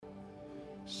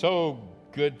So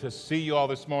good to see you all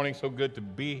this morning. So good to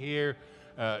be here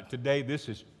today. This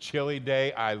is Chili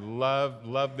Day. I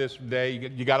love this day.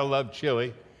 You got to love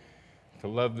chili to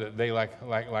love the day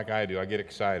like I do. I get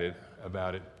excited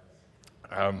about it.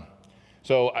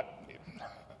 So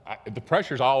the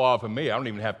pressure's all off of me. I don't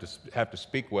even have to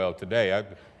speak well today.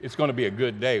 It's going to be a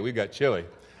good day. We've got chili.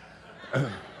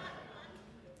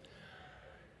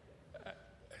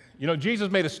 You know,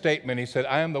 Jesus made a statement. He said,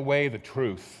 "I am the way, the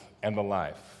truth, and the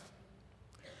life."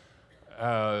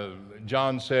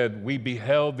 John said, "We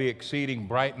beheld the exceeding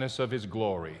brightness of his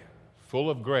glory, full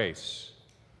of grace,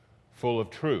 full of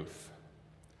truth."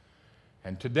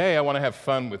 And today I want to have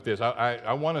fun with this.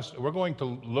 We're going to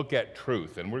look at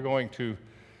truth, and we're going to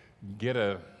get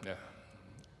I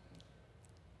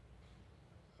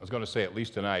was going to say at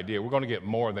least an idea. We're going to get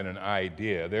more than an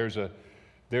idea. There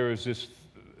is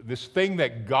this thing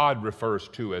that God refers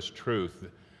to as truth,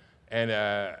 and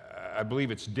I believe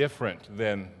it's different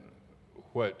than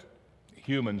what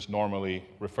humans normally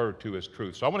refer to as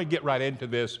truth. So I want to get right into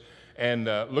this and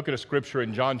look at a scripture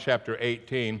in John chapter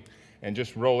 18 and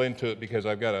just roll into it because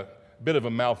I've got a bit of a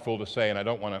mouthful to say and I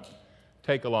don't want to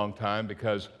take a long time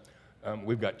because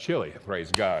we've got chili,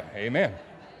 praise God, amen.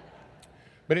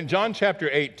 But in John chapter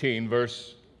 18,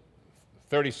 verse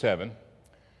 37,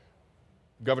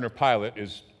 Governor Pilate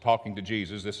is talking to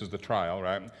Jesus. This is the trial,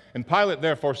 right? And Pilate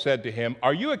therefore said to him,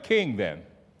 "Are you a king then?"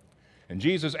 And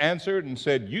Jesus answered and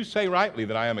said, "You say rightly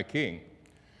that I am a king.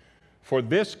 For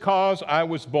this cause I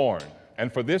was born,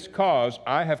 and for this cause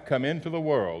I have come into the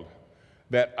world,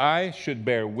 that I should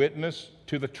bear witness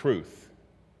to the truth.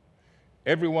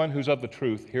 Everyone who's of the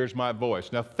truth hears my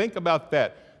voice." Now think about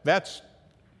that. That's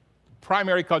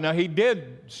primary cause. Now he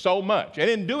did so much, and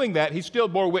in doing that, he still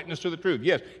bore witness to the truth.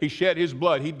 Yes, he shed his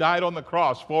blood. He died on the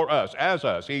cross for us, as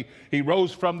us. He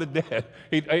rose from the dead.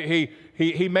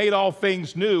 He made all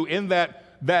things new in that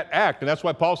act, and that's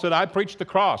why Paul said, "I preach the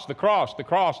cross, the cross, the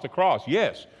cross, the cross."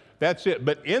 Yes, that's it.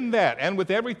 But in that, and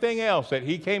with everything else that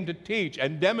he came to teach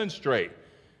and demonstrate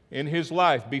in his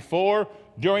life, before,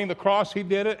 during the cross he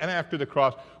did it, and after the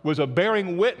cross, was a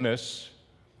bearing witness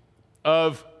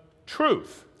of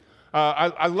truth.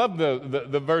 I love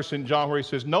the verse in John where he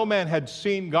says, "No man had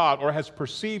seen God or has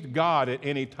perceived God at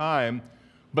any time,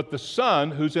 but the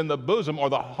Son who's in the bosom or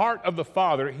the heart of the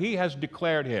Father, he has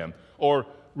declared him or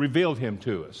revealed him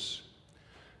to us."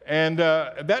 And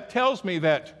that tells me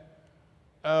that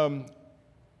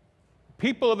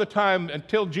people of the time,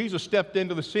 until Jesus stepped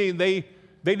into the scene, they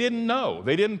didn't know.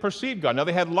 They didn't perceive God. Now,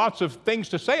 they had lots of things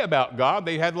to say about God.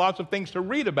 They had lots of things to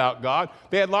read about God.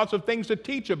 They had lots of things to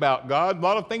teach about God, a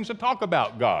lot of things to talk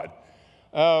about God.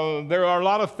 There are a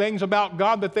lot of things about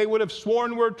God that they would have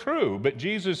sworn were true, but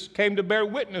Jesus came to bear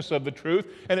witness of the truth,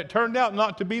 and it turned out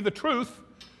not to be the truth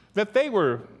that they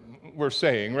were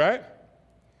saying, right?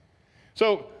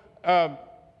 So,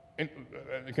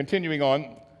 continuing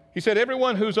on, he said,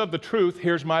 "Everyone who's of the truth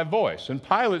hears my voice." And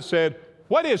Pilate said,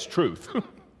 "What is truth?"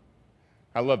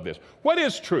 I love this. "What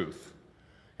is truth?"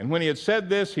 And when he had said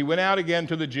this, he went out again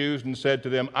to the Jews and said to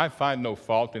them, "I find no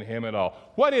fault in him at all."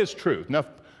 What is truth? Now,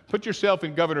 put yourself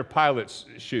in Governor Pilate's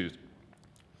shoes.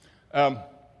 The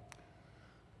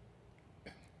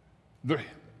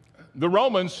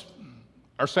Romans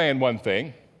are saying one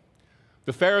thing.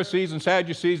 The Pharisees and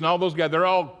Sadducees and all those guys, they're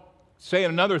all saying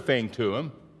another thing to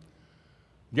him.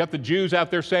 You got the Jews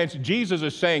out there saying, Jesus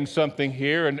is saying something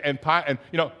here, and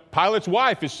you know, Pilate's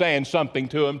wife is saying something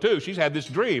to him too. She's had this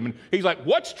dream, and he's like,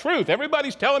 "What's truth?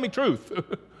 Everybody's telling me truth."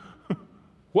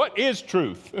 What is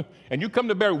truth? And you come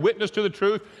to bear witness to the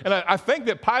truth. And I think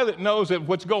that Pilate knows that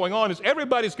what's going on is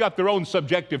everybody's got their own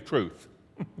subjective truth.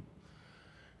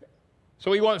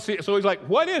 So he's like,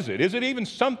 what is it? Is it even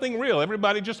something real?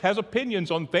 Everybody just has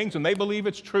opinions on things, and they believe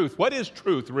it's truth. What is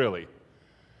truth, really?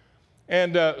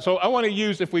 And so I want to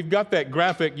use, if we've got that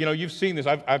graphic, you know, you've seen this.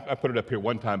 I put it up here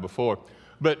one time before,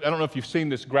 but I don't know if you've seen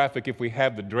this graphic, if we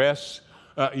have the dress.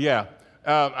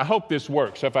 I hope this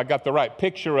works. If I got the right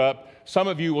picture up, some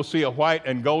of you will see a white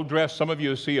and gold dress. Some of you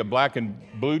will see a black and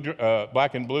blue.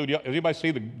 Does anybody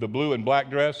see the blue and black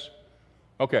dress?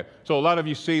 Okay, so a lot of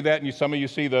you see that, and some of you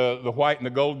see the white and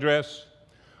the gold dress.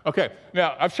 Okay,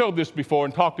 now I've showed this before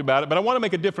and talked about it, but I want to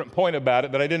make a different point about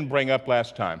it that I didn't bring up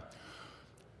last time.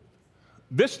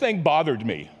 This thing bothered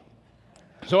me,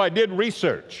 so I did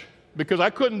research because I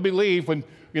couldn't believe when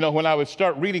I would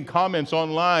start reading comments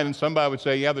online and somebody would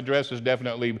say, "Yeah, the dress is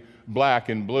definitely black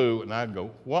and blue," and I'd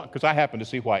go, "What?" Because I happen to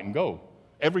see white and gold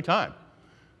every time,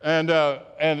 and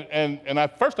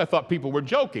at first I thought people were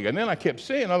joking, and then I kept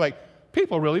seeing, I'm like,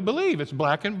 people really believe it's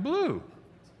black and blue,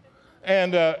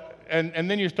 and and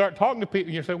then you start talking to people,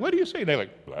 and you say, what do you see? And they're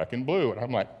like, black and blue. And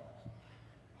I'm like,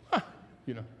 huh,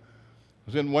 you know. I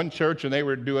was in one church, and they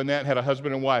were doing that, had a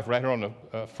husband and wife right here on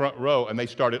the front row, and they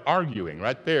started arguing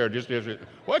right there. Just,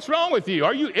 what's wrong with you?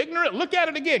 Are you ignorant? Look at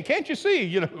it again. Can't you see?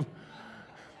 You know.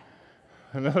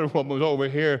 Another woman was over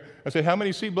here. I said, how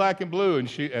many see black and blue?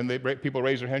 And people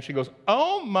raised their hand. She goes,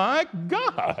 oh my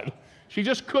God. She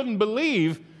just couldn't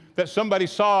believe that somebody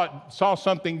saw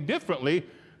something differently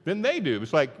than they do.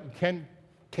 It's like, can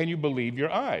you believe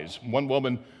your eyes? One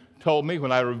woman told me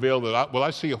when I revealed that, I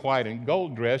see a white and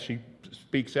gold dress. She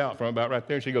speaks out from about right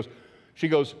there. She goes,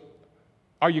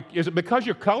 is it because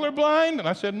you're colorblind? And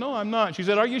I said, no, I'm not. She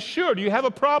said, are you sure? Do you have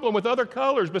a problem with other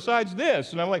colors besides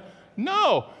this? And I'm like,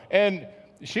 no. And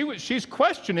she's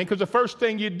questioning, because the first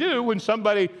thing you do when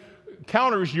somebody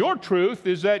counters your truth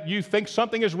is that you think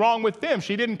something is wrong with them.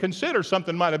 She didn't consider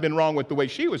something might have been wrong with the way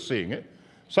she was seeing it.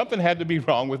 Something had to be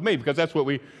wrong with me, because that's what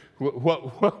we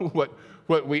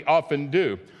often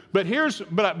do. But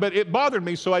it bothered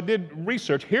me, so I did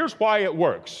research. Here's why it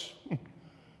works. If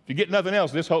you get nothing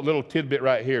else, this whole little tidbit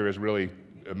right here is really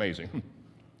amazing.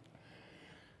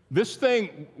 This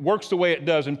thing works the way it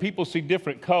does, and people see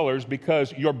different colors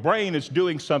because your brain is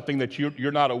doing something that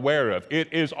you're not aware of. It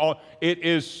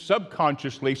is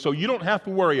subconsciously, so you don't have to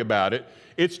worry about it.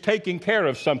 It's taking care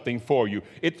of something for you.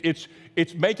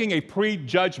 It's making a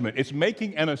prejudgment. It's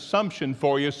making an assumption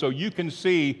for you so you can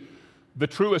see the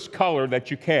truest color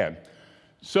that you can.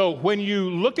 So when you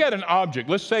look at an object,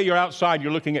 let's say you're outside,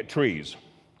 you're looking at trees.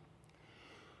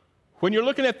 When you're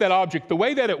looking at that object, the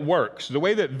way that it works, the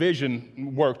way that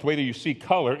vision works, the way that you see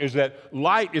color, is that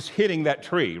light is hitting that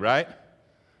tree, right?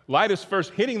 Light is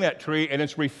first hitting that tree, and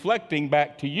it's reflecting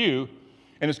back to you,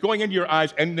 and it's going into your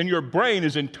eyes, and then your brain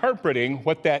is interpreting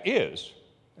what that is.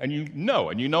 And you know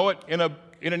it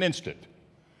in an instant.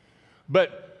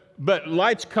 But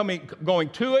light's going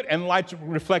to it, and light's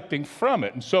reflecting from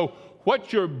it. And so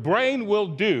what your brain will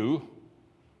do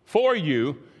for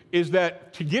you is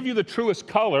that to give you the truest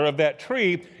color of that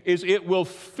tree is it will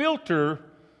filter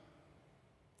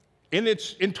in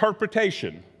its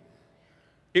interpretation.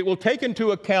 It will take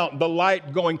into account the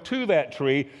light going to that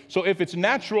tree. So if it's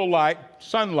natural light,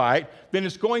 sunlight, then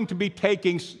it's going to be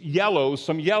taking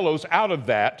some yellows out of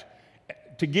that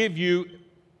to give you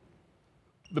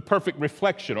the perfect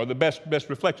reflection or the best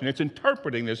reflection. It's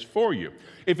interpreting this for you.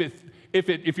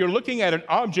 If you're looking at an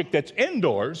object that's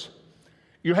indoors,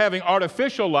 you're having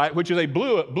artificial light, which is a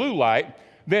blue light,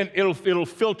 then it'll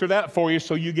filter that for you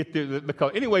so you get the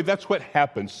color. Anyway, that's what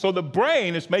happens. So the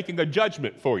brain is making a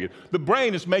judgment for you. The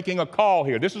brain is making a call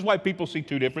here. This is why people see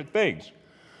two different things.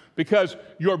 Because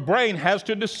your brain has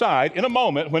to decide in a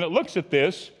moment when it looks at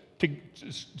this,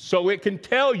 so it can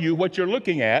tell you what you're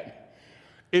looking at,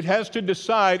 it has to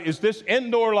decide, is this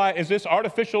indoor light, is this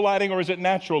artificial lighting, or is it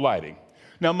natural lighting?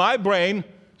 Now, my brain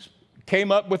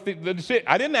came up with the decision.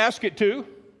 I didn't ask it to.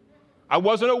 I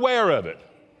wasn't aware of it.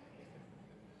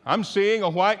 I'm seeing a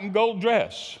white and gold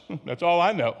dress. That's all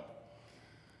I know.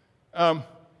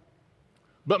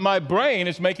 But my brain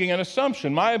is making an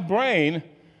assumption. My brain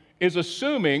is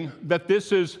assuming that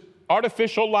this is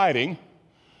artificial lighting,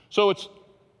 so it's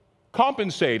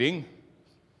compensating,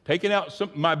 taking out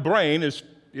some. My brain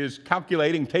is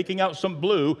calculating, taking out some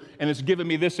blue, and it's giving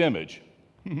me this image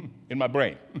in my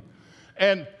brain.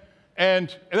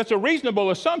 And that's a reasonable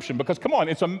assumption because, come on,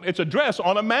 it's a dress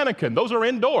on a mannequin. Those are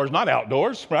indoors, not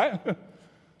outdoors, right?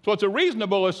 So it's a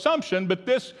reasonable assumption, but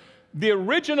the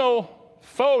original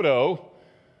photo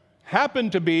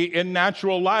happened to be in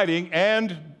natural lighting,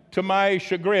 and to my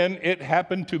chagrin, it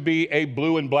happened to be a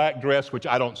blue and black dress, which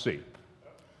I don't see.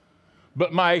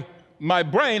 But my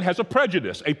brain has a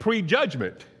prejudice, a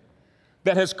prejudgment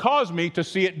that has caused me to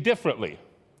see it differently.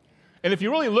 And if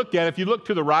you really look at it, if you look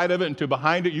to the right of it and to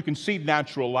behind it, you can see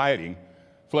natural lighting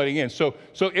flooding in. So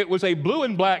it was a blue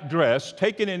and black dress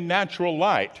taken in natural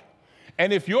light.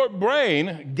 And if your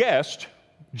brain guessed,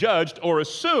 judged, or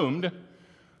assumed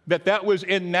that was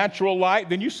in natural light,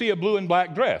 then you see a blue and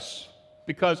black dress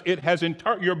because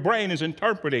your brain is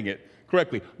interpreting it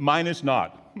correctly. Mine is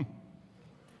not.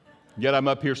 Yet I'm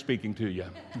up here speaking to you.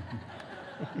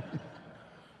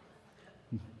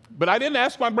 But I didn't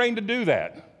ask my brain to do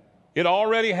that. It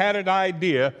already had an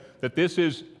idea that this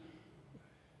is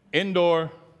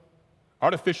indoor,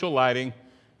 artificial lighting.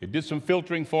 It did some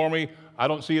filtering for me. I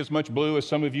don't see as much blue as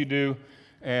some of you do,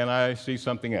 and I see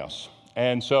something else.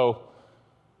 And so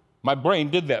my brain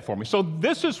did that for me. So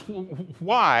this is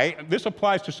why this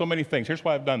applies to so many things. Here's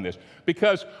why I've done this.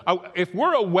 Because if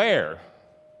we're aware,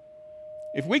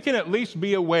 if we can at least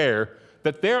be aware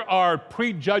that there are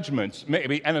prejudgments,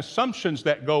 maybe, and assumptions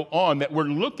that go on that we're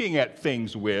looking at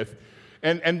things with,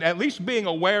 and at least being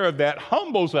aware of that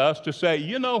humbles us to say,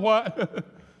 you know what?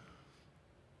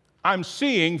 I'm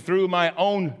seeing through my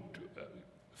own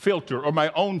filter or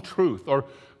my own truth or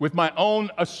with my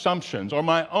own assumptions or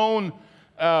my own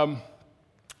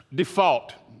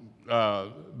default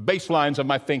baselines of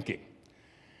my thinking.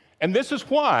 And this is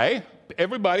why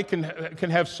everybody can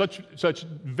have such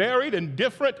varied and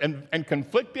different and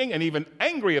conflicting and even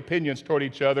angry opinions toward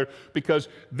each other, because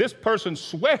this person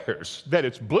swears that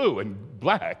it's blue and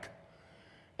black,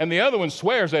 and the other one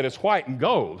swears that it's white and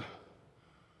gold.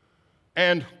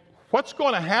 And what's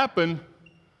going to happen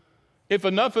if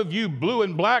enough of you blue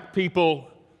and black people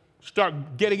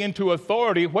start getting into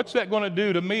authority? What's that going to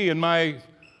do to me and my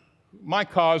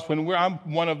cause when I'm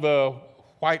one of the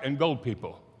white and gold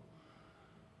people?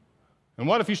 And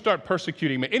what if you start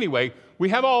persecuting me? Anyway, we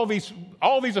have all these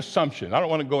assumptions. I don't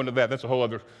want to go into that. That's a whole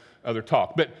other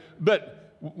talk.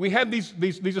 But we have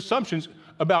these assumptions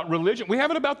about religion. We have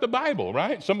it about the Bible,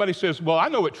 right? Somebody says, well, I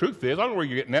know what truth is. I don't know where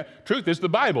you're getting at. Truth is the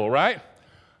Bible, right?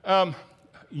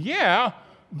 Yeah,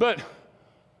 but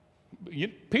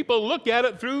people look at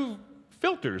it through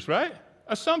filters, right?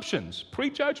 Assumptions,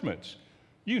 prejudgments.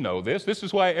 You know this. This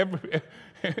is why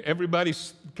everybody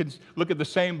can look at the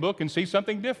same book and see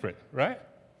something different, right?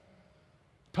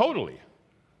 Totally.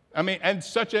 I mean, and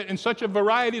in such a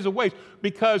varieties of ways,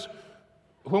 because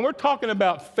when we're talking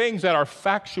about things that are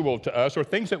factual to us, or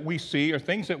things that we see, or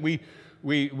things that we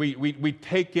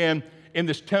take in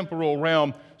this temporal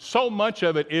realm, so much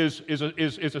of it is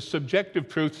a subjective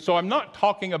truth. So I'm not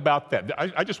talking about that.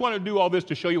 I just want to do all this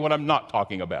to show you what I'm not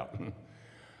talking about.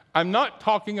 I'm not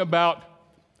talking about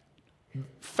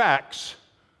facts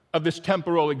of this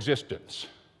temporal existence.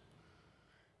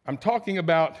 I'm talking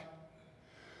about,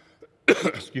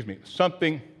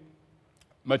 something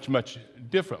much, much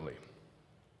differently.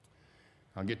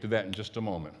 I'll get to that in just a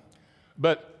moment.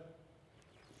 But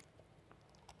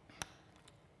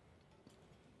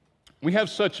we have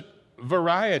such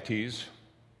varieties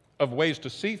of ways to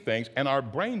see things, and our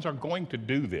brains are going to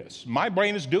do this. My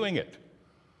brain is doing it.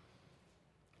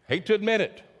 Hate to admit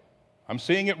it. I'm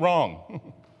seeing it wrong.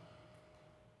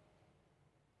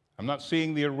 I'm not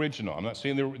seeing the original. I'm not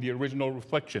seeing the original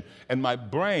reflection. And my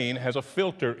brain has a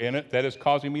filter in it that is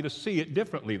causing me to see it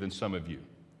differently than some of you.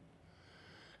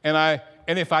 And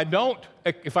if I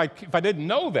didn't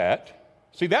know that,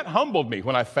 see, that humbled me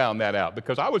when I found that out,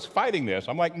 because I was fighting this.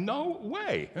 I'm like, no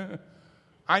way.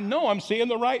 I know I'm seeing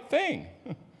the right thing.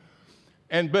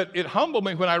 But it humbled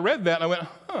me when I read that, and I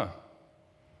went,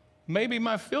 maybe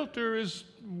my filter is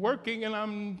working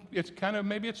and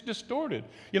maybe it's distorted.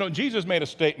 You know, Jesus made a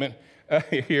statement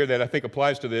here that I think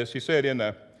applies to this. He said in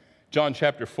John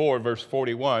chapter 4, verse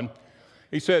 41,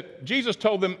 he said, Jesus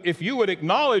told them, if you would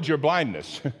acknowledge your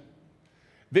blindness,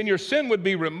 then your sin would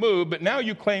be removed, but now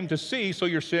you claim to see, so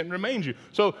your sin remains you.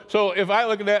 So if I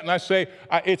look at that and I say,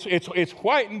 it's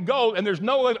white and gold, and there's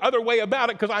no other way about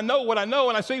it, because I know what I know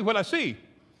and I see what I see.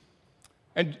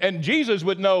 And Jesus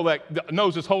would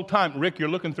knows this whole time, Rick, you're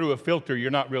looking through a filter,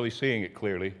 you're not really seeing it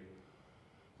clearly.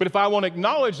 But if I won't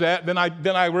acknowledge that, then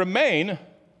I remain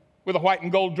with a white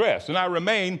and gold dress, and I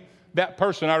remain that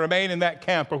person, I remain in that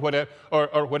camp or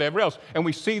whatever else. And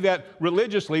we see that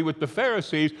religiously with the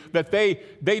Pharisees, that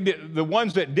the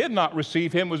ones that did not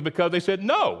receive him was because they said,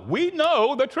 no, we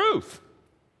know the truth.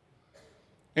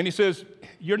 And he says,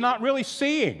 you're not really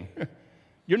seeing.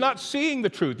 You're not seeing the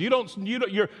truth.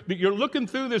 You're looking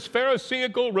through this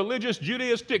Pharisaical, religious,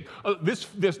 Judaistic,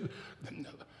 this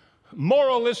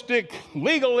moralistic,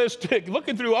 legalistic,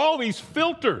 looking through all these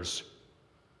filters.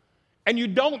 And you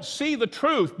don't see the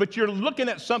truth, but you're looking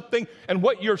at something, and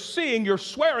what you're seeing, you're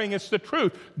swearing it's the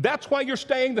truth. That's why you're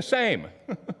staying the same.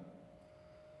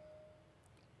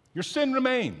 Your sin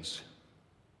remains.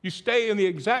 You stay in the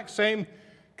exact same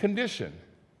condition.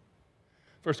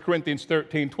 1 Corinthians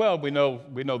 13:12,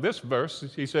 we know this verse.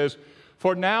 He says,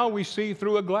 for now we see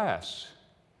through a glass,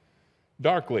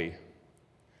 darkly,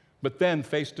 but then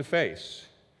face to face.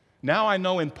 Now I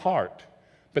know in part,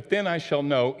 but then I shall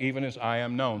know even as I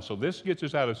am known. So this gets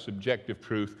us out of subjective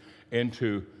truth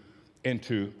into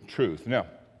truth. Now,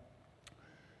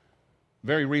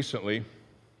 very recently,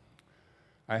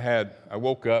 I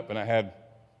woke up and I had,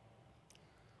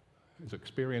 is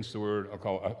experience the word? I'll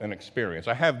call it an experience.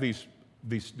 I have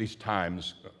these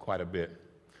times quite a bit.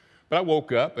 But I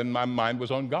woke up and my mind was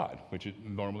on God, which it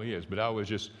normally is. But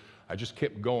I just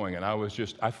kept going, and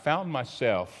I found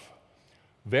myself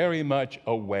very much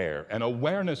aware. And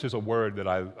awareness is a word that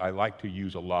I like to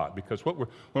use a lot, because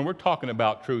when we're talking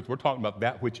about truth, we're talking about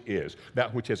that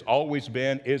which has always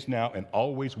been, is now, and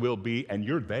always will be, and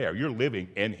you're there. You're living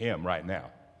in Him right now.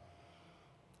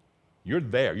 You're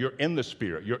there. You're in the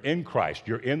Spirit. You're in Christ.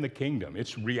 You're in the kingdom.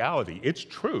 It's reality. It's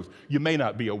truth. You may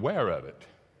not be aware of it.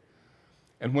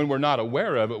 And when we're not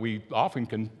aware of it, we often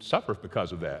can suffer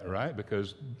because of that, right?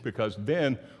 Because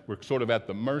then we're sort of at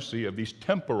the mercy of these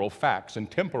temporal facts and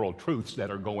temporal truths that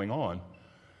are going on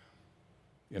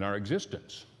in our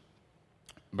existence.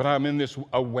 But I'm in this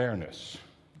awareness.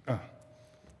 You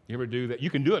ever do that? You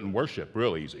can do it in worship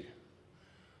real easy.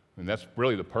 And that's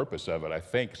really the purpose of it, I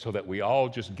think, so that we all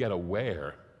just get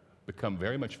aware, become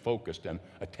very much focused and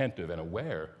attentive and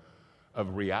aware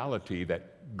of reality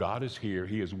that God is here,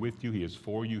 He is with you, He is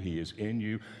for you, He is in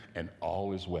you, and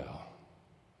all is well.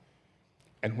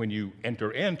 And when you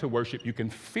enter into worship, you can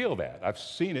feel that. I've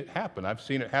seen it happen. I've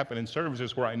seen it happen in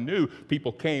services where I knew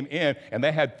people came in and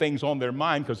they had things on their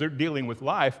mind because they're dealing with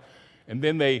life, and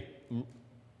then they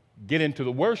get into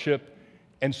the worship,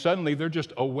 and suddenly they're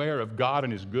just aware of God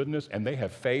and His goodness, and they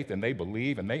have faith, and they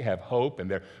believe, and they have hope, and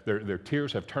their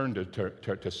tears have turned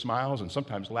to smiles and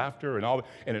sometimes laughter, and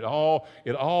it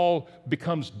all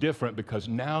becomes different because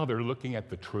now they're looking at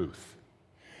the truth.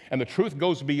 And the truth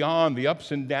goes beyond the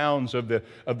ups and downs of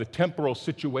the temporal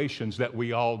situations that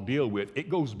we all deal with. It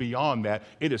goes beyond that.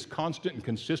 It is constant and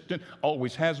consistent,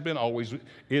 always has been, always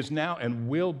is now, and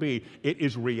will be. It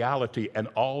is reality, and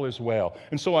all is well.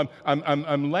 And so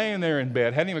I'm laying there in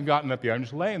bed, hadn't even gotten up yet. I'm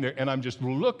just laying there, and I'm just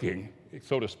looking,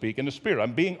 so to speak, in the Spirit.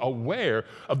 I'm being aware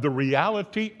of the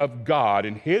reality of God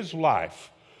in His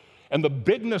life, and the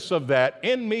bigness of that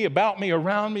in me, about me,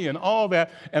 around me, and all that.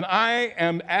 And I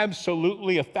am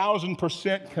absolutely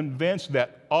 1,000% convinced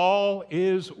that all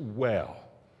is well.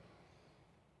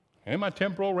 And in my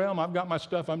temporal realm, I've got my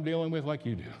stuff I'm dealing with like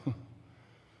you do.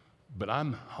 But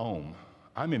I'm home.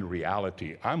 I'm in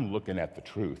reality. I'm looking at the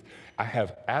truth. I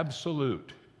have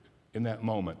absolute, in that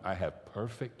moment, I have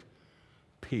perfect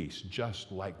peace,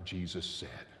 just like Jesus said.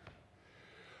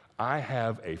 I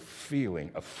have a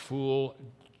feeling of full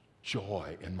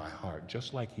joy in my heart,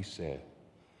 just like He said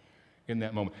in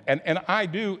that moment. And I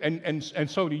do, and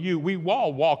so do you. We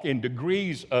all walk in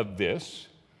degrees of this,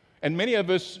 and many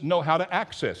of us know how to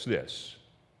access this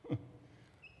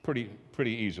pretty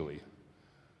easily.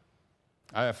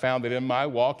 I have found that in my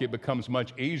walk, it becomes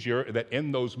much easier that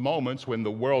in those moments when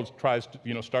the world tries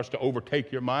to, starts to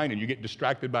overtake your mind and you get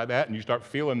distracted by that and you start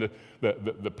feeling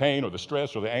the pain or the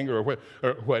stress or the anger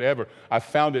or whatever, I've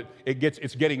found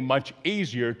it's getting much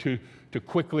easier to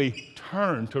quickly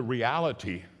turn to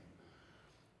reality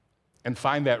and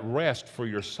find that rest for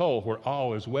your soul where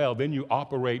all is well. Then you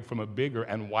operate from a bigger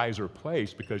and wiser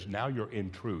place because now you're in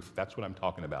truth. That's what I'm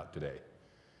talking about today.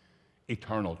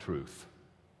 Eternal truth.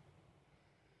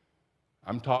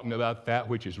 I'm talking about that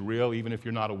which is real even if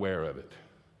you're not aware of it.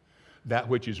 That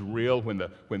which is real when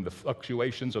the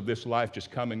fluctuations of this life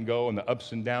just come and go and the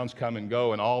ups and downs come and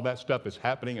go and all that stuff is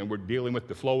happening and we're dealing with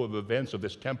the flow of events of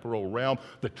this temporal realm.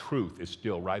 The truth is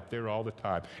still right there all the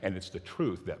time, and it's the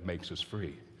truth that makes us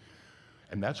free.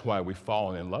 And that's why we've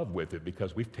fallen in love with it,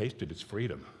 because we've tasted its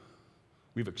freedom.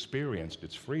 We've experienced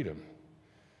its freedom.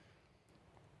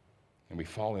 And we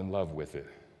fall in love with it.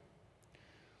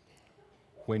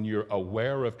 When you're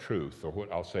aware of truth, or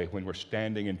what I'll say, when we're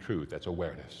standing in truth, that's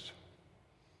awareness.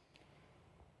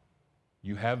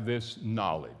 You have this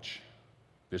knowledge,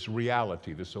 this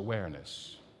reality, this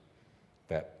awareness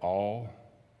that all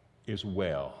is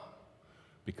well,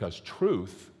 because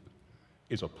truth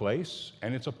is a place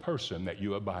and it's a person that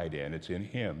you abide in. It's in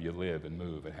Him you live and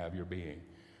move and have your being.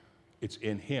 It's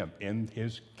in Him, in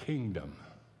His kingdom,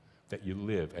 that you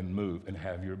live and move and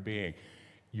have your being.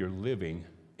 You're living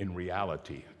in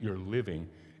reality. You're living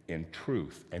in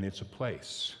truth, and it's a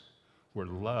place where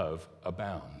love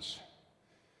abounds,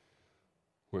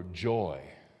 where joy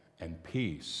and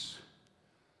peace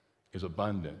is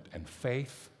abundant, and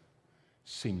faith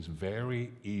seems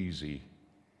very easy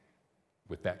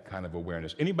with that kind of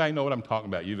awareness. Anybody know what I'm talking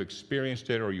about? You've experienced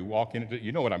it, or you walk into it.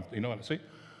 You know what I see?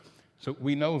 So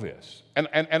we know this, and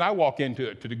I walk into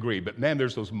it to a degree, but man,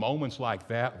 there's those moments like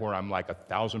that where I'm like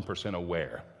 1,000%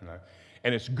 aware. Right?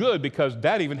 And it's good because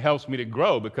that even helps me to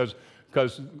grow because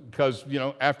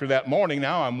after that morning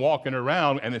now I'm walking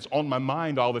around and it's on my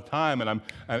mind all the time and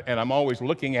I'm always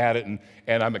looking at it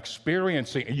and I'm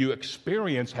experiencing. You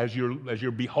experience as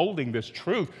you're beholding this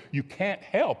truth. You can't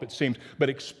help, it seems, but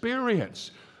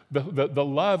experience the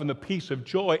love and the peace of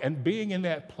joy and being in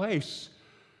that place.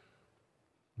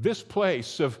 This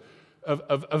place of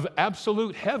of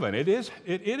absolute heaven. It is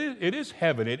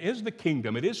heaven. It is the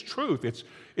kingdom. It is truth.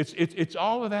 It's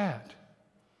all of that.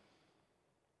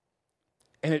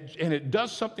 And it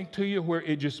does something to you where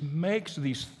it just makes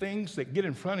these things that get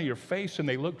in front of your face and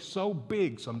they look so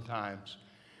big sometimes.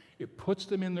 It puts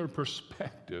them in their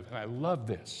perspective. And I love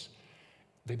this.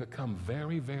 They become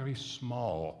very, very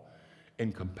small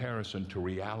in comparison to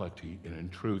reality and in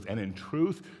truth. And in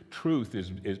truth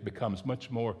becomes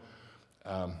much more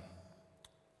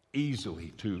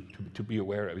easily to be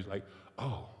aware of. It's like,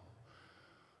 oh,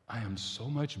 I am so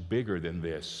much bigger than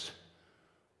this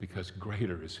because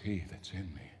greater is He that's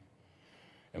in me.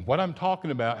 And what I'm talking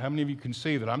about, how many of you can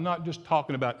see that I'm not just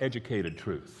talking about educated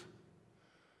truth?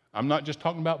 I'm not just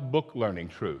talking about book learning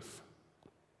truth.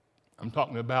 I'm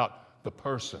talking about the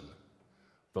person,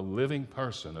 the living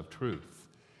person of truth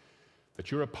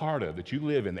that you're a part of, that you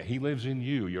live in, that He lives in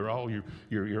you.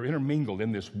 You're intermingled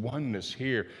in this oneness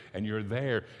here, and you're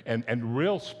there. And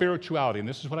real spirituality, and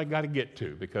this is what I got to get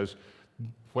to, because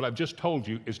what I've just told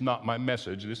you is not my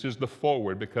message. This is the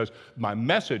forward, because my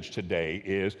message today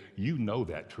is you know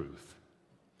that truth.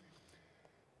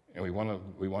 And we want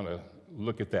to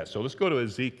look at that. So let's go to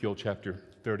Ezekiel chapter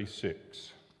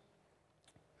 36.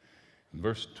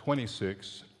 Verse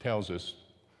 26 tells us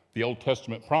the Old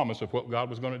Testament promise of what God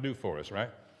was going to do for us, right?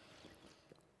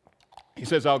 He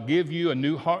says, I'll give you a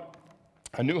new heart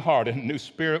and a new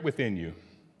spirit within you.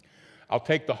 I'll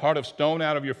take the heart of stone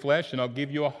out of your flesh, and I'll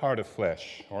give you a heart of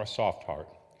flesh, or a soft heart.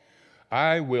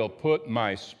 I will put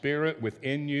my spirit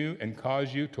within you and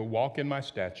cause you to walk in my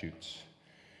statutes,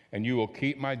 and you will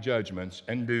keep my judgments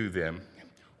and do them.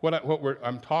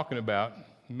 I'm talking about,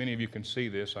 many of you can see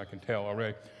this, I can tell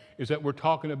already, is that we're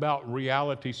talking about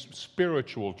reality,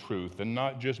 spiritual truth, and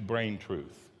not just brain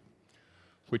truth,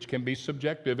 which can be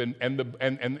subjective. And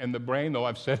the brain, though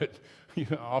I've said it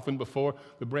often before,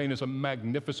 the brain is a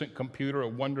magnificent computer, a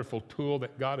wonderful tool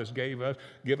that God has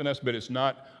given us, but it's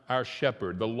not our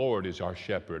shepherd. The Lord is our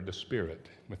shepherd, the Spirit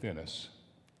within us.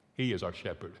 He is our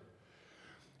shepherd.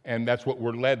 And that's what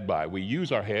we're led by. We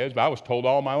use our heads. I was told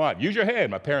all my life, use your head.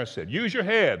 My parents said, use your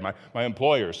head. My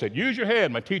employer said, use your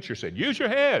head. My teacher said, use your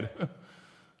head.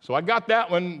 So I got that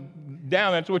one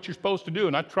down. That's what you're supposed to do.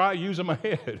 And I try using my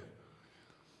head.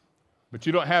 But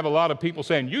you don't have a lot of people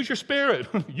saying, use your spirit.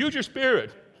 Use your spirit.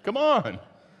 Come on. You're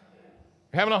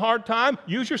having a hard time?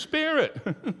 Use your spirit.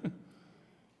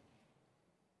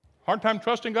 Hard time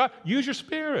trusting God? Use your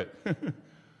spirit.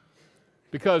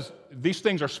 Because these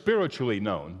things are spiritually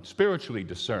known, spiritually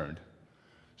discerned,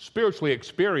 spiritually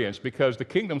experienced, because the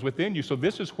kingdom's within you. So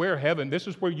this is where heaven, this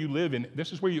is where you live in,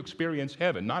 this is where you experience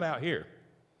heaven, not out here.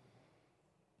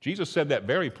 Jesus said that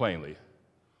very plainly.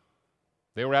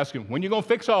 They were asking, when are you going to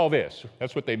fix all this?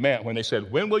 That's what they meant when they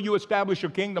said, when will you establish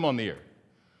your kingdom on the earth?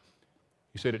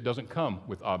 He said it doesn't come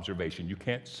with observation. You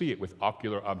can't see it with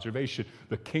ocular observation.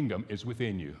 The kingdom is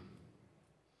within you.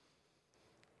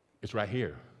 It's right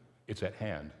here. It's at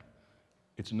hand.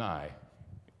 It's nigh.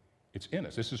 It's in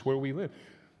us. This is where we live.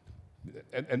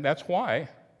 And that's why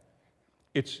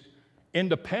it's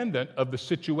independent of the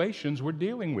situations we're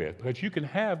dealing with, because you can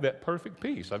have that perfect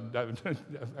peace. I've done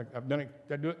it.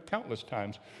 I do it countless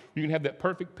times. You can have that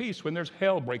perfect peace when there's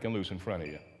hell breaking loose in front of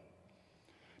you.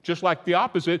 Just like the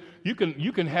opposite, you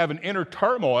can have an inner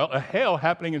turmoil, a hell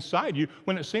happening inside you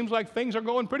when it seems like things are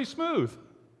going pretty smooth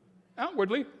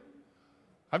outwardly.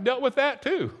 I've dealt with that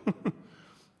too.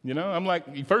 I'm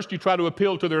like, first you try to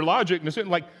appeal to their logic, and it's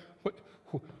like,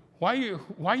 why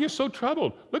are you so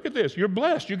troubled? Look at this. You're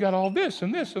blessed. You got all this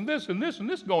and this and this and this and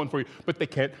this going for you. But they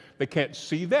can't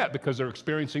see that because they're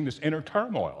experiencing this inner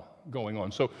turmoil going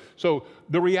on. So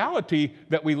the reality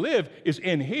that we live is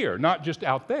in here, not just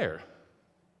out there.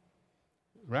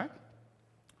 Right?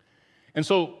 And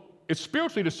so it's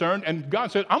spiritually discerned, and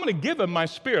God said, I'm going to give them my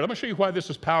spirit. I'm going to show you why this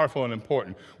is powerful and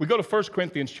important. We go to 1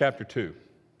 Corinthians chapter 2.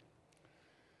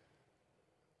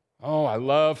 Oh, I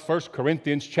love 1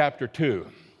 Corinthians chapter 2.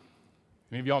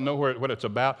 Any of y'all know what it's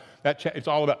about? It's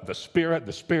all about the Spirit,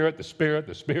 the Spirit, the Spirit,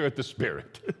 the Spirit, the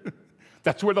Spirit.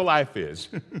 That's where the life is.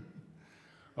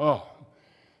 Oh,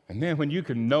 and then when you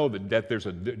can know that there's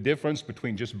a difference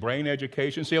between just brain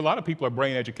education. See, a lot of people are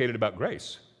brain educated about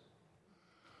grace.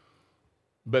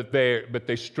 But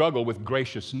they struggle with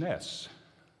graciousness.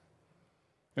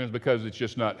 And it's because it's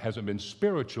just hasn't been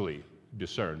spiritually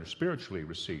discerned or spiritually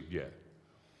received yet.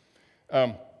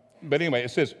 But anyway,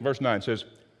 it says, verse 9 says,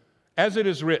 as it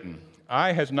is written,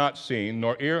 eye has not seen,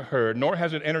 nor ear heard, nor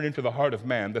has it entered into the heart of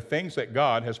man, the things that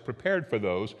God has prepared for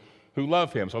those who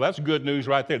love him. So that's good news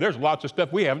right there. There's lots of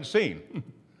stuff we haven't seen.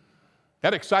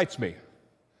 That excites me.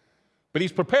 But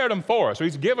he's prepared them for us, or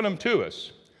he's given them to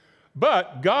us.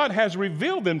 But God has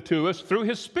revealed them to us through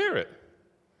his Spirit.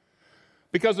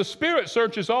 Because the Spirit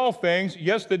searches all things,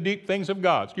 yes, the deep things of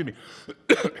God. Excuse me.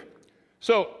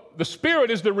 So the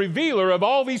Spirit is the revealer of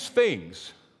all these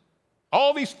things.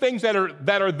 All these things that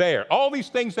are there, all these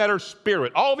things that are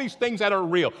spirit, all these things that are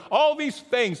real, all these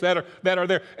things that are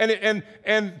there.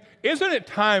 And isn't it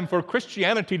time for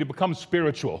Christianity to become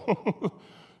spiritual?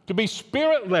 To be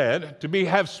spirit-led, to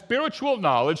have spiritual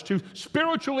knowledge, to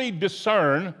spiritually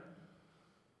discern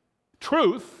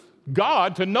truth,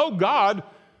 God, to know God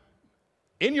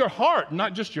in your heart,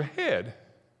 not just your head.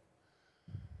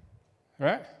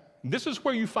 Right? This is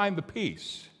where you find the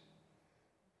peace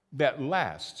that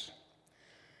lasts.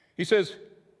 He says,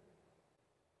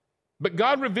 but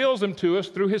God reveals them to us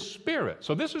through his Spirit.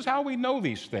 So this is how we know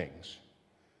these things.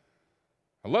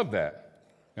 I love that.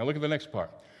 Now look at the next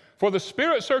part. For the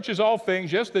Spirit searches all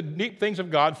things, yes, the deep things of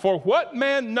God. For what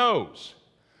man knows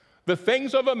the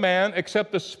things of a man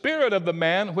except the spirit of the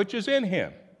man which is in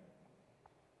him?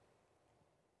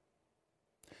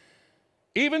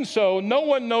 Even so, no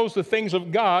one knows the things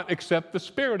of God except the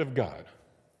Spirit of God.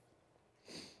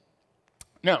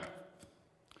 Now,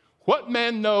 what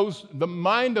man knows the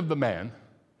mind of the man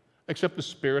except the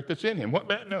spirit that's in him? What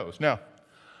man knows? Now,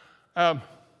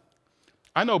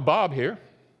 I know Bob here.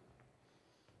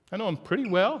 I know him pretty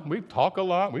well. We talk a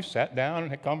lot. We've sat down and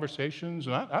had conversations,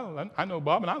 and I know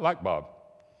Bob, and I like Bob.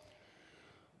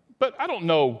 But I don't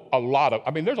know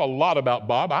there's a lot about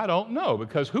Bob I don't know,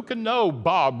 because who can know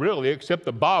Bob really except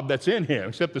the Bob that's in him,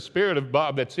 except the spirit of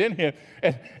Bob that's in him?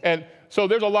 And so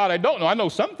there's a lot I don't know. I know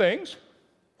some things.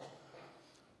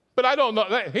 But I don't know.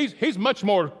 He's got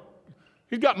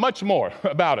much more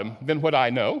about him than what I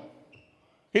know.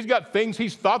 He's got things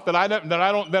he's thought that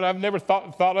I've never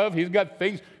thought of. He's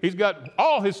got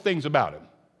all his things about him.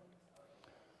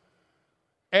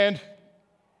 And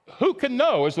who can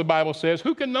know, as the Bible says,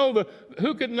 who can know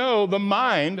the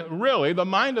mind, really, the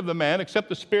mind of the man, except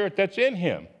the spirit that's in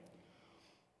him?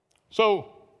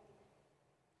 So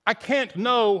I can't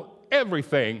know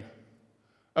everything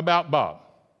about Bob.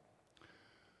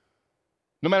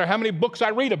 No matter how many books I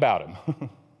read about him.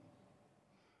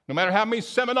 No matter how many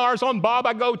seminars on Bob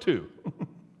I go to.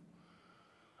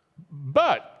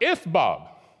 But if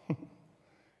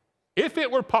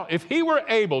he were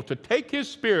able to take his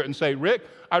spirit and say, Rick,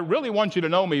 I really want you to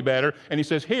know me better, and he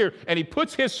says, here, and he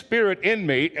puts his spirit in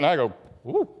me, and I go,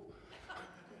 ooh.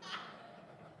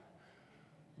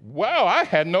 Wow, I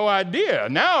had no idea.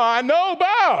 Now I know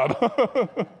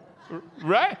Bob.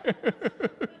 Right?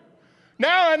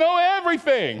 Now I know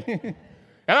everything.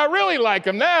 And I really like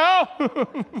him now.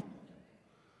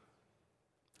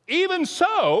 Even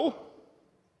so,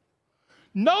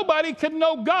 nobody can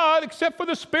know God except for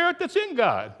the Spirit that's in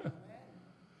God.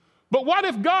 But what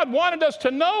if God wanted us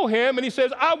to know him, and he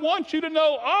says, I want you to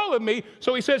know all of me.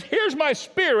 So he says, here's my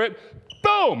spirit.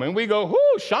 Boom. And we go,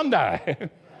 whoo, Shandai.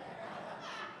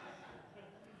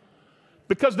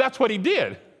 Because that's what he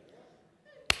did.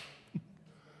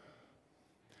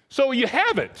 So you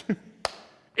have it.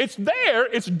 It's there,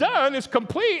 it's done, it's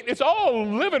complete, it's all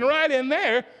living right in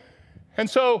there. And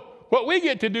so what we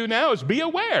get to do now is be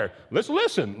aware. Let's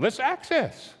listen, let's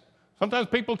access. Sometimes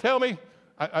people tell me,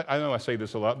 I know I say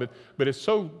this a lot, but it's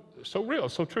so real,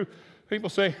 it's so true. People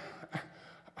say,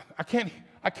 I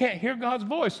can't hear God's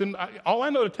voice, and all I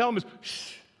know to tell them is,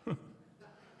 shh.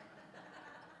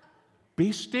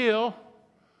 Be still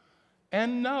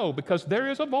and know, because there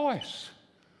is a voice.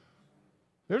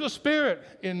 There's a spirit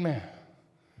in man.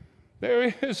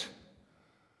 There is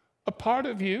a part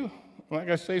of you, like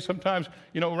I say sometimes,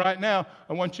 right now,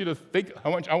 I want you to think, I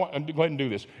want to go ahead and do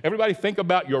this. Everybody think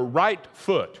about your right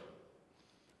foot.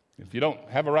 If you don't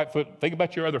have a right foot, think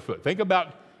about your other foot. Think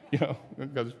about,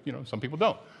 because, some people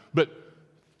don't. But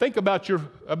think about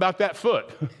that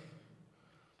foot.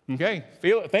 Okay?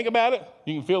 Feel it, think about it.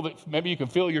 You can feel that, maybe you can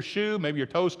feel your shoe, maybe your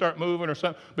toes start moving or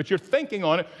something, but you're thinking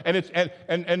on it,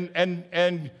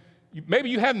 and maybe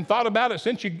you hadn't thought about it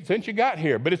since you got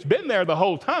here, but it's been there the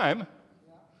whole time.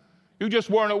 You just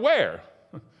weren't aware.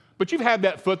 But you've had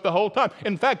that foot the whole time.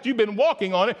 In fact, you've been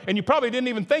walking on it, and you probably didn't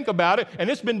even think about it, and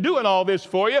it's been doing all this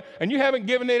for you, and you haven't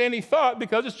given it any thought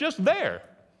because it's just there.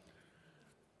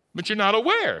 But you're not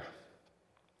aware.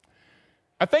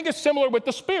 I think it's similar with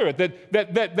the Spirit,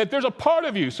 that there's a part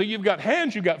of you. So you've got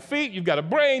hands, you've got feet, you've got a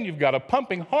brain, you've got a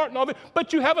pumping heart and all that,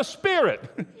 but you have a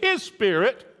spirit, his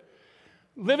Spirit,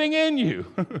 living in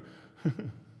you.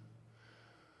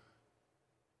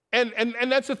 And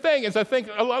that's the thing, is I think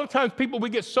a lot of times we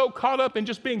get so caught up in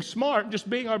just being smart, just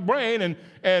being our brain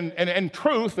and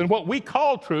truth and what we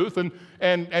call truth. And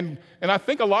I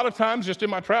think a lot of times just in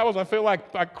my travels, I feel like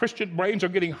our Christian brains are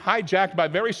getting hijacked by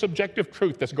very subjective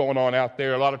truth that's going on out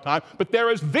there a lot of times. But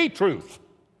there is the truth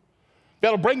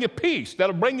that'll bring you peace,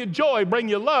 that'll bring you joy, bring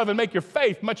you love, and make your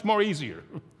faith much more easier.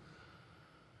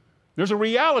 There's a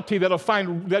reality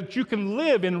that you can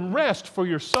live in rest for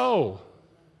your soul.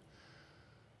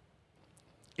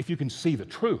 If you can see the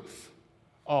truth,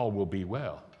 all will be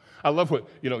well. I love what,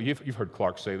 you've heard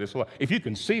Clark say this a lot. If you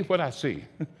can see what I see,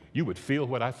 you would feel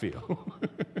what I feel.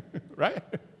 Right?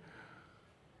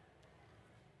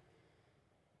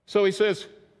 So he says,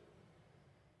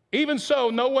 even so,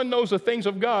 no one knows the things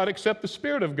of God except the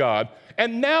Spirit of God.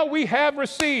 And now we have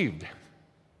received,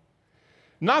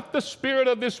 not the spirit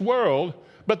of this world,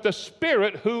 but the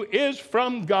Spirit who is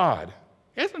from God.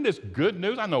 Isn't this good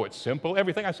news? I know it's simple.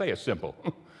 Everything I say is simple.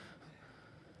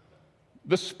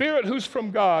 The Spirit who's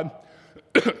from God,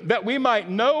 that we might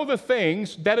know the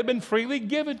things that have been freely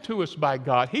given to us by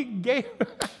God. He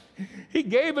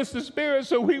gave us the Spirit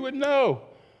so we would know.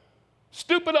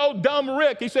 Stupid old dumb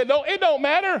Rick, he said, no, it don't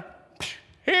matter.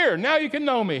 Here, now you can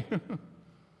know me.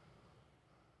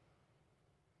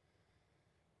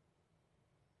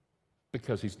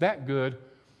 Because he's that good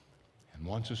and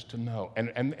wants us to know.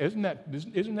 And isn't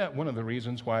that one of the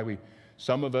reasons why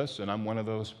some of us, and I'm one of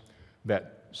those,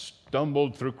 that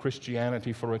stumbled through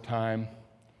Christianity for a time,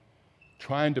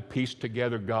 trying to piece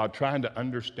together God, trying to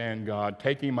understand God,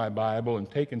 taking my Bible and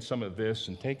taking some of this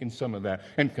and taking some of that,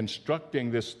 and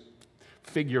constructing this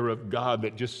figure of God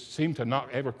that just seemed to not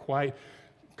ever quite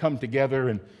come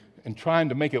together, and trying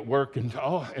to make it work,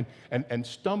 and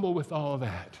stumble with all of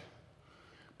that.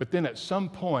 But then at some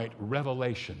point,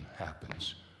 revelation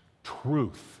happens.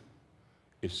 Truth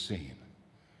is seen.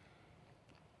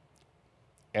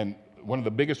 And one of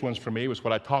the biggest ones for me was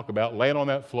what I talk about, laying on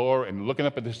that floor and looking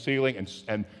up at the ceiling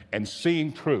and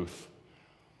seeing truth.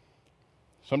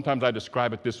 Sometimes I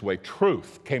describe it this way: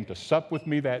 truth came to sup with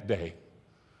me that day,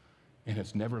 and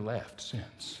it's never left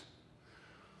since.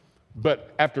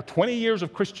 But after 20 years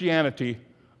of Christianity,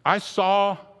 I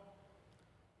saw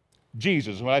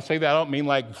Jesus. When I say that, I don't mean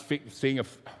like seeing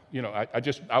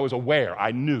I was aware,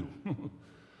 I knew.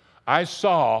 I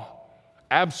saw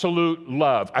absolute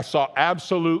love. I saw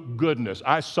absolute goodness.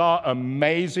 I saw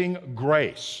amazing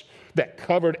grace that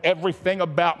covered everything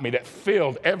about me, that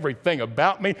filled everything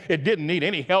about me. It didn't need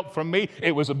any help from me.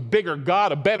 It was a bigger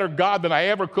God, a better God than I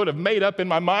ever could have made up in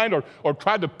my mind or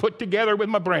tried to put together with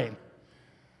my brain.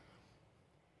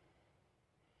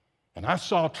 And I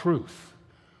saw truth.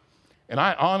 And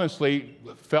I honestly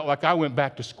felt like I was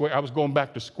going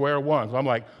back to square one. So I'm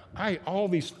like, all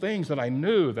these things that I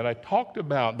knew, that I talked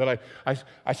about, that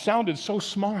I sounded so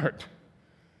smart.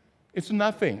 It's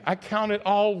nothing. I count it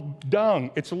all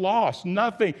dung. It's lost.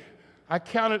 Nothing.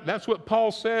 That's what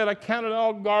Paul said. I count it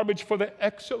all garbage for the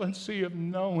excellency of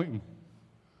knowing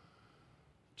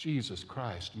Jesus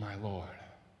Christ, my Lord.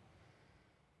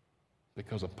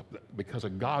 Because a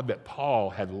God that Paul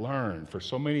had learned for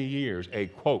so many years, a,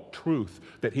 quote, truth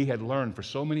that he had learned for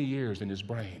so many years in his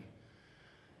brain.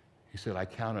 He said, I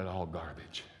count it all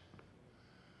garbage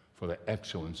for the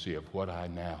excellency of what I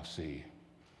now see,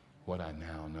 what I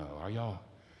now know. Are y'all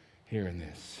hearing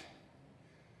this?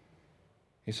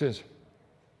 He says,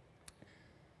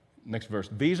 next verse,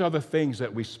 these are the things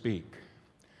that we speak,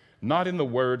 not in the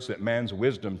words that man's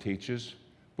wisdom teaches,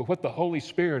 but what the Holy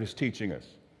Spirit is teaching us.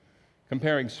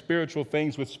 Comparing spiritual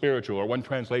things with spiritual, or one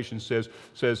translation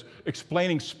says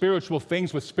explaining spiritual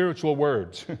things with spiritual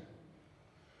words.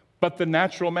 But the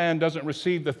natural man doesn't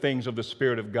receive the things of the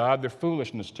Spirit of God. They're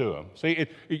foolishness to him. See,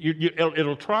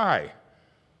 it'll try.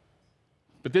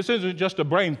 But this isn't just a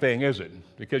brain thing, is it?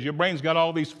 Because your brain's got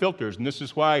all these filters, and this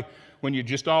is why when you're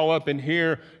just all up in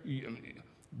here,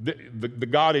 the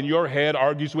God in your head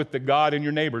argues with the God in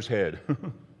your neighbor's head.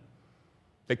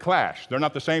 They clash. They're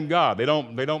not the same God. They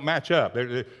don't match up.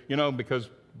 Because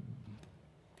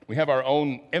we have our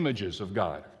own images of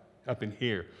God up in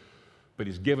here. But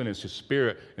he's given us his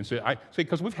Spirit. And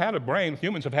because we've had a brain,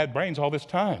 humans have had brains all this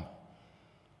time.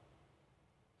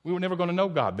 We were never going to know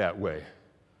God that way.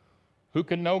 Who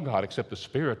can know God except the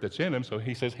Spirit that's in him? So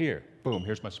he says, here, boom,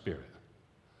 here's my Spirit.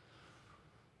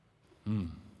 So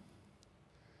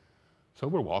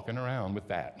we're walking around with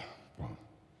that.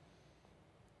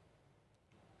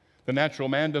 The natural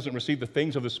man doesn't receive the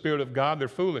things of the Spirit of God. They're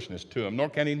foolishness to him, nor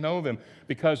can he know them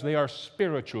because they are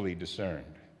spiritually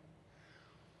discerned.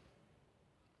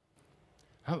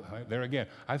 There again,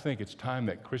 I think it's time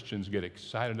that Christians get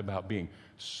excited about being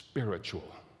spiritual.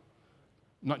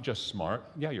 Not just smart.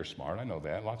 Yeah, you're smart. I know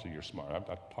that. Lots of you are smart.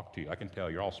 I've talked to you. I can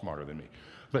tell you're all smarter than me.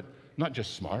 But not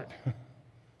just smart.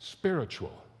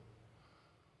 Spiritual.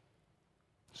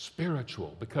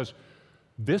 Spiritual. Because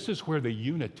this is where the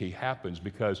unity happens.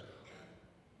 Because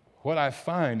what I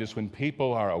find is when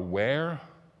people are aware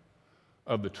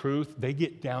of the truth, they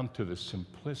get down to the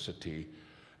simplicity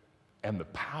and the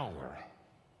power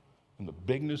and the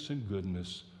bigness and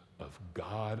goodness of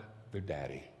God, their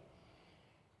daddy,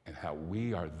 and how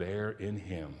we are there in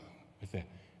him,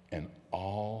 and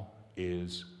all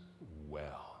is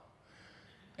well.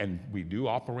 And we do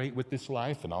operate with this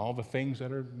life and all the things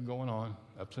that are going on,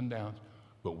 ups and downs,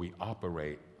 but we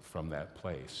operate from that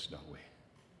place, don't we?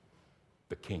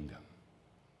 The kingdom.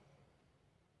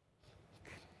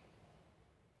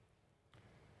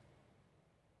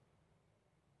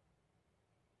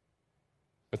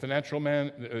 But the natural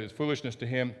man is foolishness to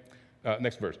him.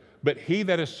 Next verse. But he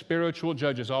that is spiritual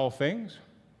judges all things,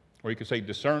 or you could say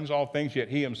discerns all things, yet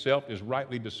he himself is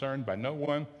rightly discerned by no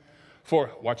one.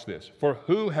 For, watch this, for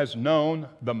who has known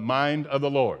the mind of the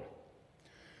Lord,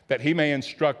 that he may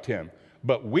instruct him?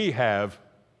 But we have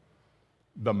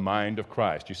the mind of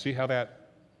Christ. You see how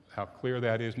clear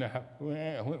that is now?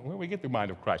 Where do we get the mind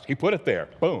of Christ? He put it there.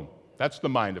 Boom. That's the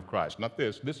mind of Christ, not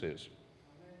this. This is.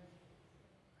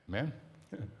 Amen?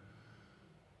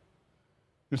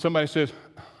 And somebody says,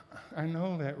 I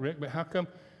know that, Rick, but how come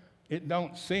it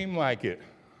don't seem like it?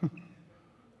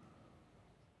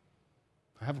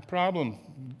 I have a problem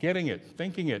getting it,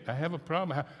 thinking it. I have a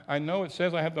problem. I know it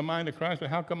says I have the mind of Christ, but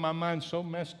how come my mind's so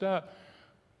messed up?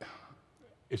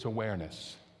 It's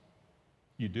awareness.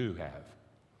 You do have.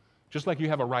 Just like you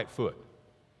have a right foot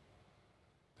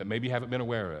that maybe you haven't been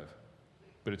aware of,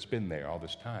 but it's been there all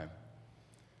this time.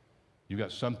 You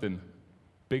got something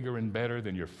bigger and better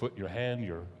than your foot, your hand,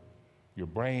 your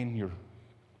brain.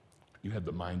 You have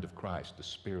the mind of Christ, the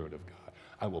Spirit of God.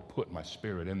 I will put my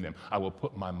spirit in them. I will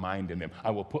put my mind in them. I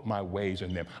will put my ways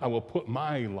in them. I will put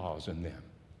my laws in them.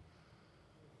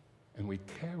 And we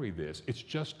carry this. It's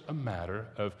just a matter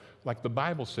of, like the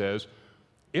Bible says,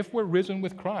 if we're risen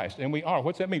with Christ, and we are,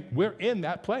 what's that mean? We're in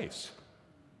that place.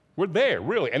 We're there,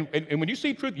 really. And when you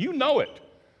see truth, you know it.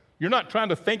 You're not trying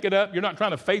to think it up. You're not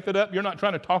trying to faith it up. You're not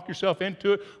trying to talk yourself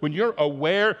into it. When you're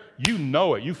aware, you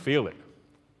know it. You feel it.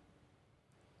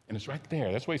 And it's right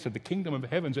there. That's why he said, the kingdom of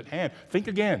heaven's at hand. Think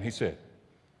again, he said.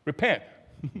 Repent.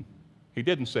 He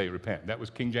didn't say repent. That was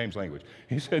King James language.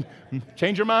 He said,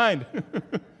 change your mind.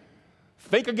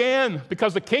 Think again,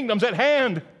 because the kingdom's at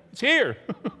hand. It's here.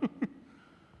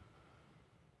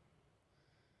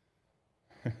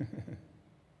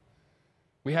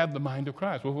 We have the mind of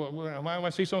Christ. Well, why do I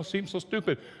seem so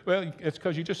stupid? Well, it's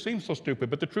because you just seem so stupid.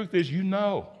 But the truth is, you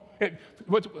know.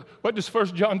 What does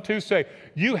 1 John 2 say?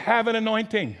 You have an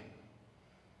anointing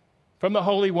from the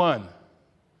Holy One,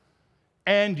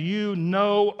 and you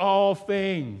know all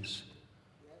things.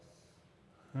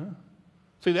 Huh?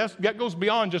 See, that goes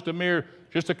beyond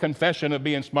just a confession of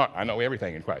being smart. I know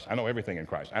everything in Christ. I know everything in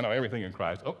Christ. I know everything in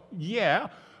Christ. Oh, yeah,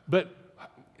 but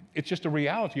it's just a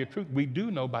reality, a truth. We do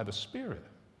know by the Spirit.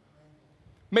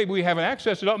 Maybe we haven't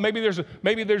accessed it all. Maybe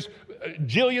there's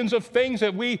jillions of things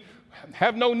that we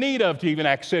have no need of to even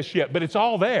access yet, but it's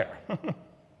all there.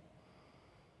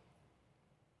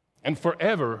 And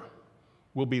forever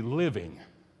we'll be living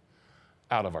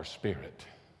out of our spirit,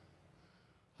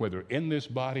 whether in this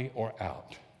body or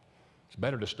out. It's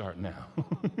better to start now.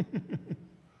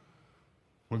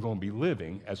 We're going to be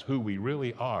living as who we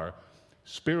really are,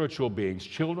 spiritual beings,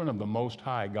 children of the Most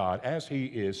High God. As He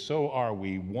is, so are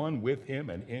we, one with Him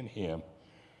and in Him.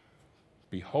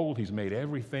 Behold, He's made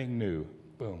everything new.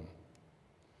 Boom.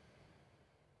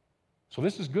 So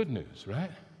this is good news,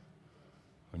 right?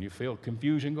 When you feel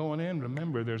confusion going in,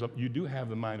 remember you do have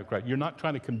the mind of Christ. You're not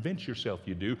trying to convince yourself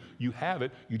you do. You have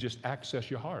it. You just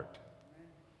access your heart.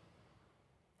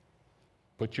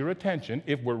 Put your attention,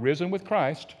 if we're risen with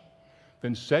Christ,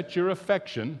 then set your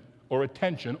affection or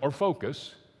attention or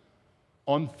focus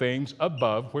on things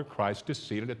above where Christ is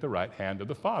seated at the right hand of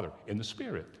the Father in the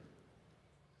Spirit.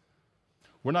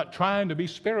 We're not trying to be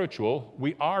spiritual.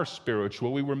 We are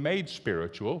spiritual. We were made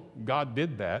spiritual. God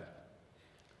did that.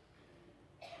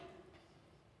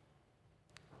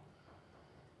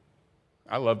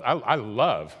 I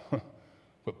love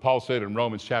what Paul said in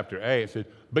Romans chapter 8. It said,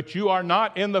 but you are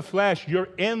not in the flesh, you're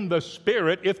in the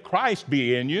Spirit, if Christ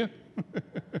be in you.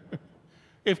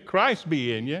 If Christ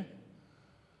be in you.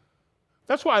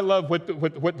 That's why I love what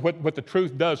the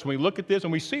truth does when we look at this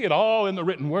and we see it all in the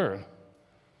written word.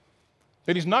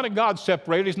 That He's not a God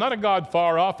separated. He's not a God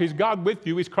far off. He's God with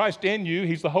you. He's Christ in you.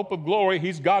 He's the hope of glory.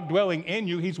 He's God dwelling in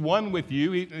you. He's one with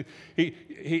you.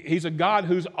 He's a God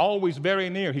who's always very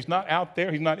near. He's not out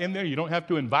there. He's not in there. You don't have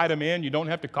to invite Him in. You don't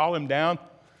have to call Him down.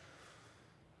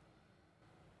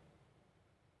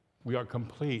 We are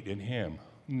complete in Him.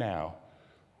 Now,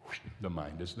 the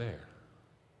mind is there.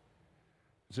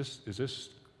 Is this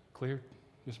clear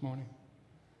this morning?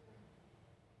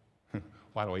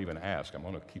 Why do I even ask? I'm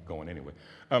going to keep going anyway.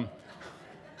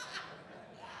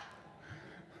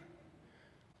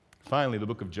 Finally, the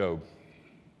book of Job,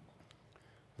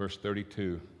 verse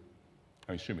 32.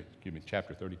 Excuse me,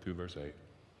 chapter 32, verse 8. It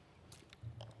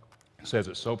says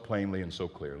it so plainly and so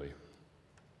clearly.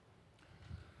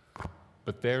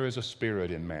 But there is a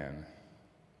spirit in man,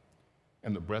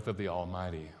 and the breath of the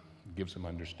Almighty gives him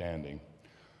understanding.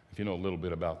 If you know a little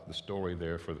bit about the story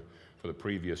there for the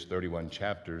previous 31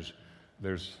 chapters,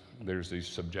 there's these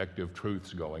subjective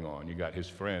truths going on. You got his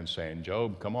friends saying,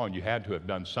 Job, come on, you had to have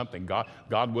done something.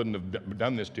 God wouldn't have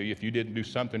done this to you if you didn't do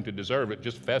something to deserve it.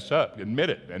 Just fess up, admit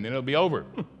it, and then it'll be over.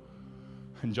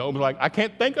 And Job's like, I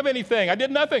can't think of anything. I did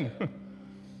nothing.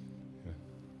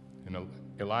 And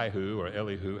Elihu,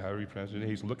 however you pronounce it,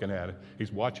 he's looking at it.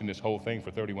 He's watching this whole thing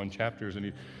for 31 chapters,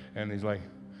 and he's like,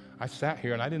 I sat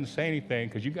here and I didn't say anything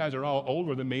because you guys are all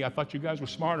older than me. I thought you guys were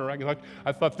smarter.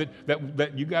 I thought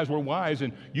that you guys were wise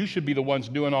and you should be the ones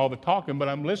doing all the talking, but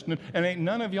I'm listening and ain't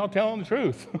none of y'all telling the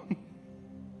truth.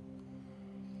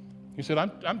 He said,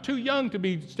 I'm too young to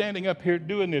be standing up here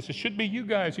doing this. It should be you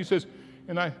guys. He says,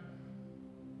 and I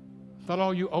thought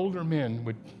all you older men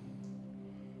would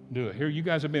do it. Here you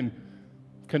guys have been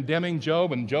condemning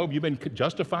Job, and Job, you've been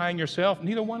justifying yourself.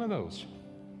 Neither one of those.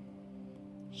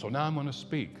 So now I'm going to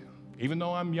speak. Even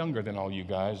though I'm younger than all you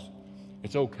guys,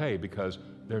 it's okay because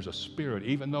there's a spirit.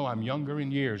 Even though I'm younger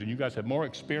in years and you guys have more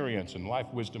experience and life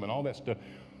wisdom and all that stuff,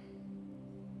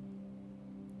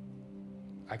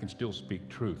 I can still speak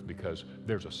truth because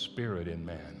there's a spirit in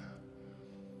man.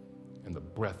 And the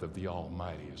breath of the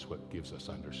Almighty is what gives us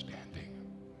understanding.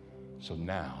 So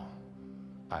now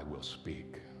I will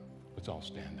speak. Let's all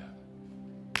stand up.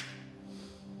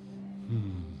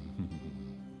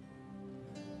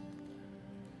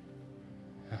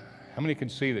 How many can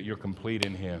see that you're complete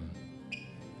in Him?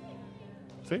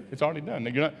 See, it's already done.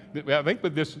 I think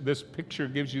that this picture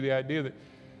gives you the idea that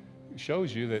it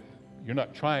shows you that you're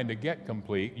not trying to get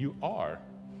complete. You are.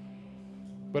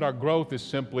 But our growth is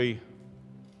simply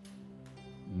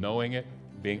knowing it,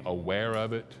 being aware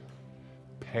of it,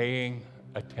 paying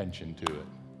attention to it.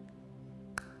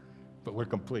 But we're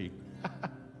complete.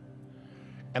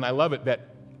 And I love it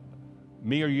that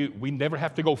me or you, we never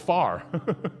have to go far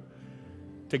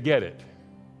to get it.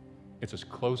 It's as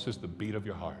close as the beat of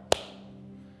your heart.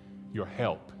 Your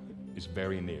help is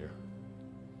very near.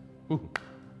 Ooh.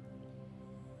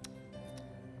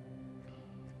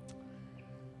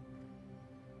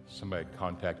 Somebody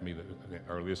contacted me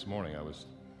early this morning. I was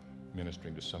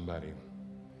ministering to somebody,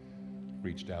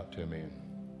 reached out to me, and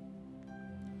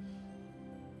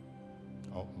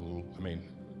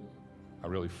I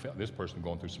really felt this person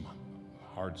going through some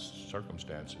hard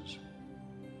circumstances.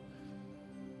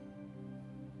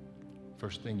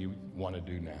 First thing you want to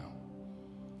do now,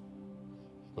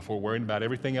 before worrying about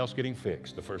everything else getting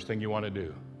fixed, the first thing you want to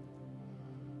do,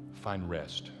 find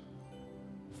rest,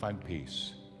 find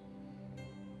peace,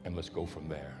 and let's go from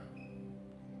there.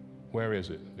 Where is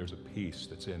it? There's a peace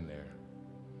that's in there.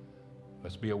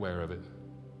 Let's be aware of it.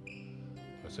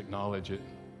 Let's acknowledge it,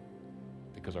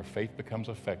 because our faith becomes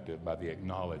effective by the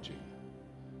acknowledging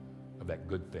of that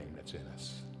good thing that's in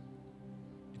us.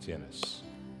 It's in us.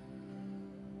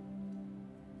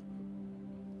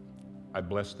 I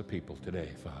bless the people today,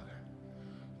 Father,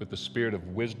 with the spirit of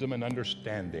wisdom and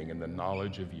understanding and the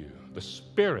knowledge of you. The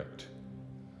spirit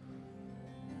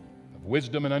of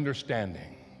wisdom and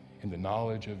understanding and the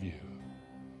knowledge of you.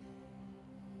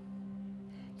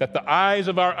 That the eyes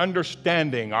of our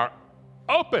understanding are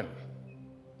open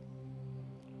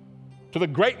to the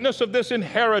greatness of this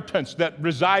inheritance that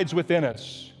resides within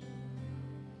us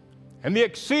and the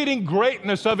exceeding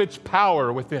greatness of its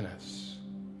power within us.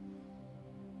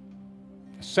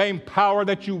 The same power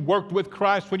that you worked with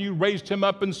Christ when you raised him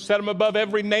up and set him above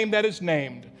every name that is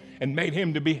named and made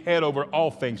him to be head over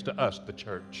all things to us, the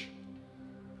church.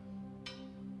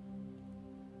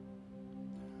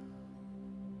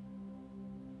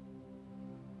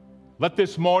 Let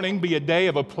this morning be a day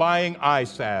of applying eye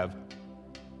salve.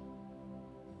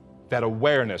 That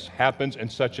awareness happens in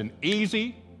such an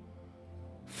easy,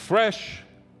 fresh,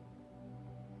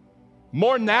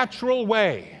 more natural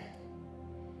way,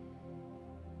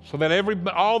 so that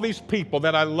all these people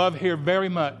that I love here very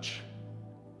much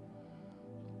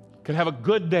can have a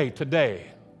good day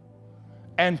today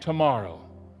and tomorrow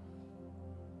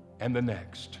and the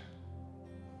next.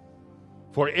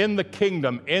 For in the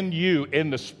kingdom, in you, in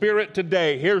the Spirit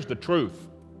today, here's the truth.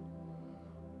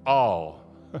 All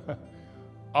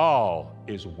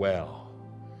is well.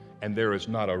 And there is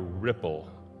not a ripple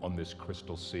on this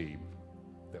crystal sea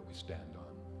that we stand on.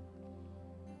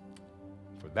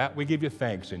 For that we give you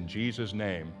thanks in Jesus'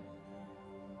 name.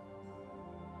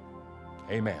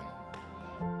 Amen.